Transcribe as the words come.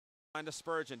To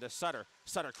Spurgeon, to Sutter.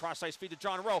 Sutter cross ice feed to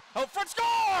John Rheault. Out front,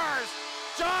 scores!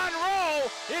 John Rheault!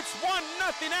 It's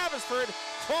 1-0 Abbotsford.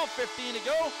 12:15 to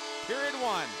go. Period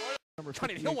one.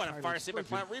 Cunning, he'll want a fire save by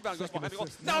Plant. Rebound goes behind the goal.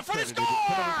 Now for the score!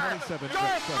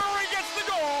 Garth Murray gets the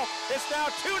goal. It's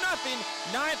now 2-0.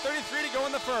 9:33 to go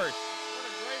in the first. What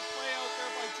a great play out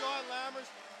there by John Lammers.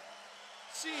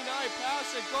 C9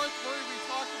 pass at Garth Murray. We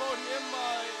talked about him,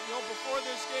 before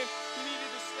this game. He needed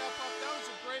to step up. That was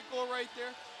a great goal right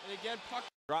there. And again, puck.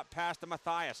 Drop pass to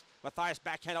Matthias. Matthias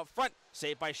backhand out front.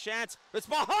 Saved by Shantz. It's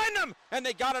behind them! And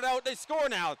they got it out. They score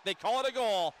now. They call it a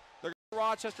goal. They're going to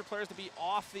Rochester players to be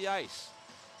off the ice.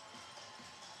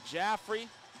 Jaffrey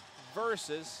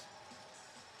versus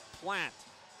Plant.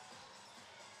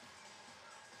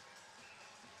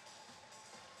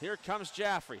 Here comes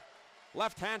Jaffrey.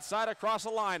 Left-hand side across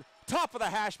the line. Top of the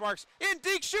hash marks. In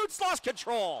deep shoots. Lost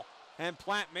control. And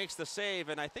Plant makes the save.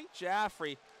 And I think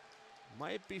Jaffrey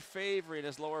might be favoring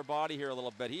his lower body here a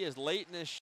little bit. He is late in his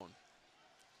shown.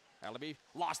 ABB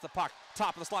lost the puck.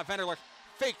 Top of the slot. Van der Gulik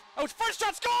fake. Out first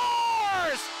shot.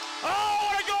 Scores! Oh,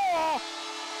 what a goal!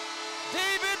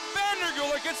 David Van der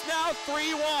Gulik. It's now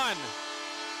 3-1.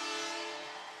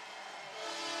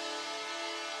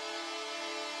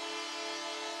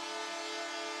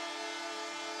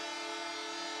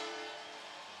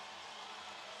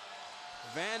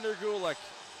 Van der Gulik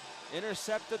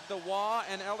intercepted the wah,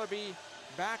 and ABB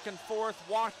back and forth,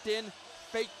 walked in,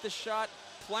 faked the shot.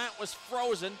 Plant was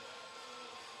frozen.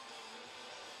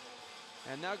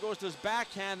 And now goes to his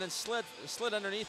backhand and slid underneath.